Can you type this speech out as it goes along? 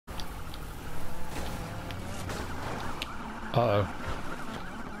Uh-oh.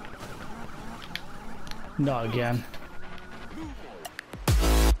 Not again.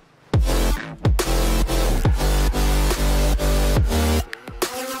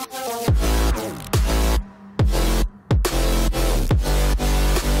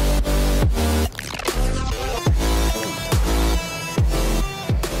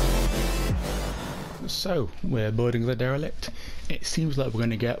 So, we're boarding the derelict. It seems like we're going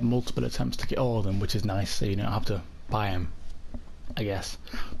to get multiple attempts to get all of them, which is nice, so you don't have to buy them, I guess.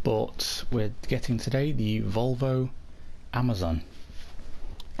 But we're getting today the Volvo Amazon,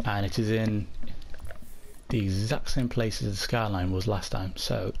 and it is in the exact same place as the Skyline was last time,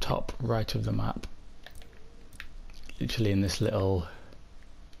 so top right of the map, literally in this little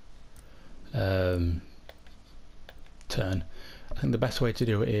turn. I think the best way to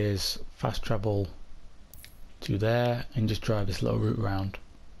do it is fast travel to there and just drive this little route around.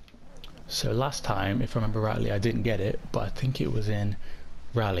 So last time, if I remember rightly, I didn't get it, but I think it was in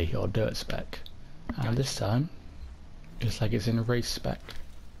rally or dirt spec, and this time it's like it's in race spec.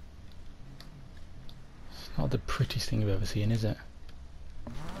 It's not the prettiest thing you've ever seen, is it?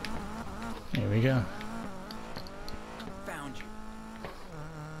 Here we go. Found you.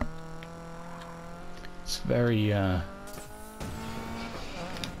 It's very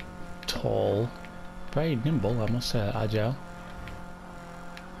tall, very nimble, I must say, agile.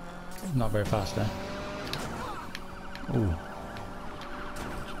 Not very fast there. Ooh.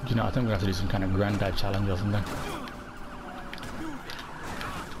 Do you know, I think we have to do some kind of granddad challenge or something.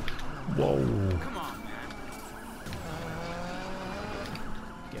 Whoa. Come on, man.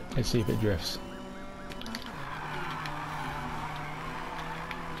 Let's see if it drifts.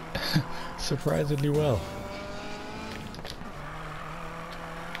 Surprisingly well.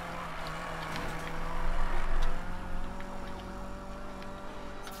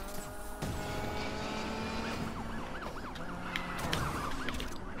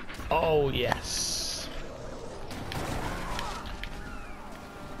 Oh yes.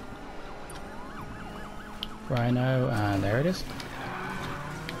 Rhino, and there it is.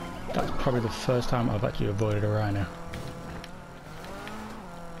 That's probably the first time I've actually avoided a rhino.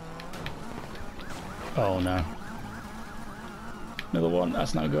 Oh no. Another one,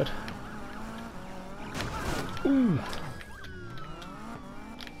 that's not good. Ooh.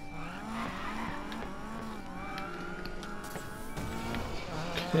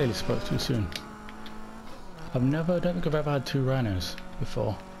 Clearly spoke too soon. I don't think I've ever had two rhinos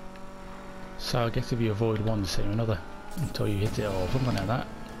before. So I guess if you avoid one, you see another until you hit it or something like that.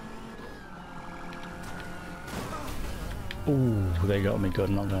 Ooh, they got me good,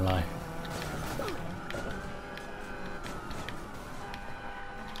 not gonna lie.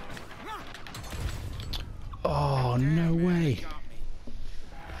 Oh, no way.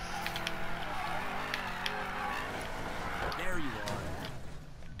 There you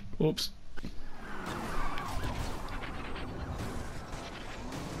are. Oops.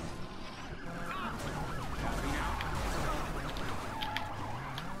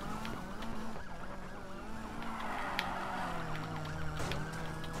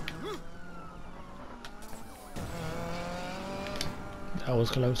 That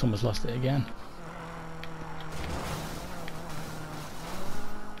was close, almost lost it again.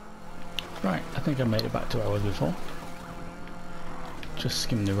 Right, I think I made it back to where I was before. Just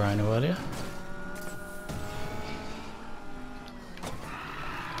skimmed the rhino earlier.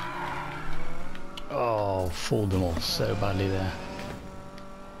 Oh, fooled them all so badly there.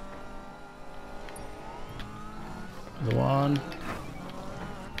 The one.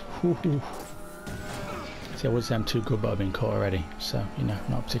 Woohoo. See, I would say I'm too good, but I've been caught already. So, you know,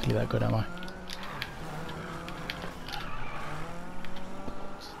 not particularly that good, am I?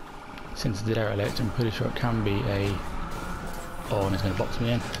 Since the derelict, I'm pretty sure it can be a... Oh, and it's going to box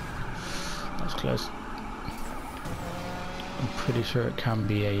me in. That was close. I'm pretty sure it can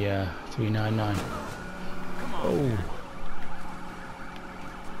be a 399. Oh.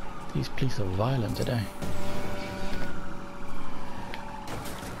 These police are violent today.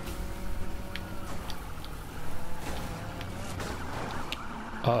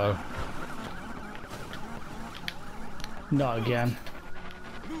 Uh-oh. Not again.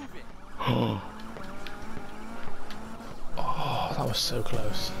 Oh, that was so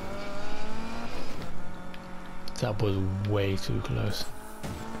close. That was way too close.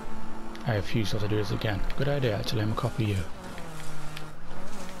 I refuse not to do this again. Good idea, actually. I'm gonna copy you.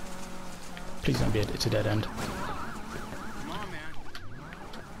 Please don't be it's a dead end. Come on, man.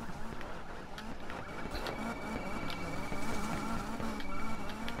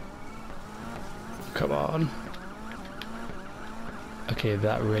 Come on. Okay,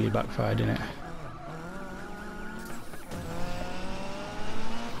 that really backfired, didn't it?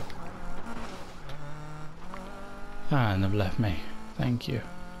 And they've left me. Thank you.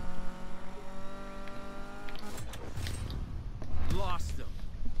 Lost them.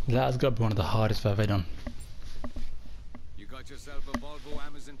 That has got to be one of the hardest I've ever done. You got yourself a Volvo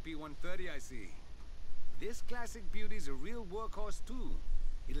Amazon P130, I see. This classic beauty's a real workhorse too.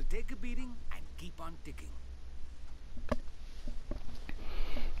 It'll take a beating and keep on ticking.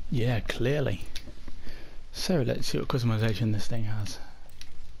 Yeah, clearly. So let's see what customization this thing has.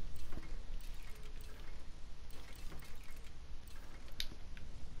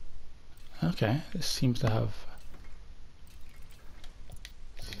 Okay, this seems to have...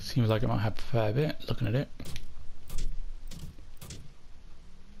 Seems like it might have a fair bit, looking at it.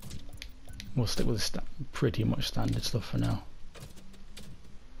 We'll stick with the pretty much standard stuff for now.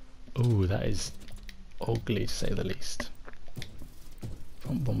 Ooh, that is ugly to say the least.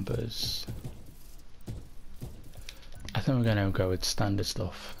 Front bumpers. I think we're going to go with standard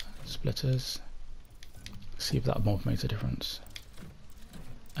stuff. Splitters. See if that bump makes a difference.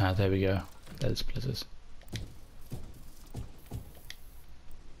 Ah, there we go. There's splitters.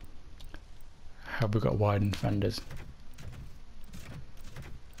 Have we got widened fenders?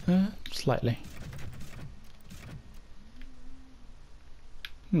 Slightly.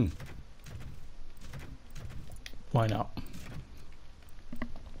 Why not?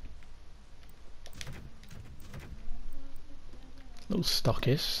 Little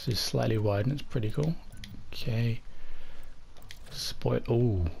stockish is slightly widened, it's pretty cool. Okay. Spoil.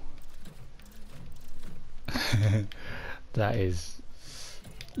 Oh. That is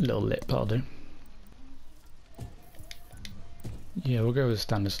a little lip, I'll do. Yeah, we'll go with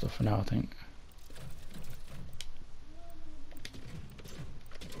standard stuff for now, I think.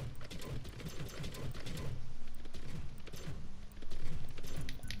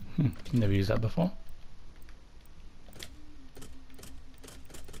 Never used that before.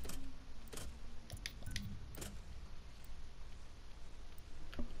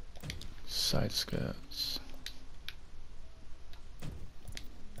 Side skirts.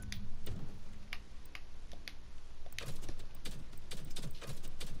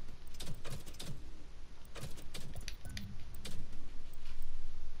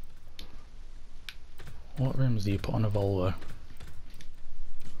 What rims do you put on a Volvo?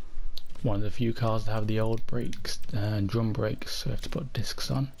 One of the few cars that have the old brakes and drum brakes, so you have to put discs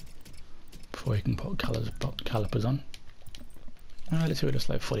on before you can put calipers on. Let's see, we're just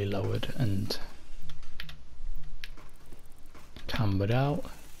like fully lowered and cambered out.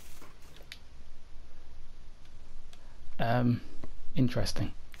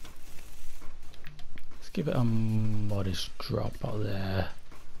 Interesting. Let's give it a modest drop out there.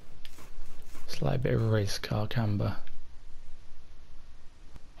 Slight bit of race car camber.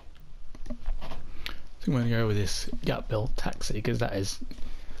 I think we're going to go with this gap build taxi because that is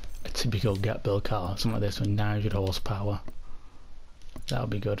a typical gap build car, something like this with 900 horsepower. That'll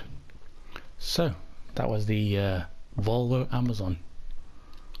be good. So that was the Volvo Amazon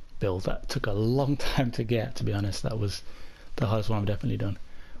build. That took a long time to get, to be honest. That was the hardest one I've definitely done.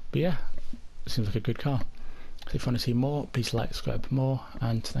 But yeah, it seems like a good car. So if you want to see more, please like, subscribe for more,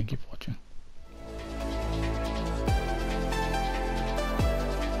 and thank you for watching.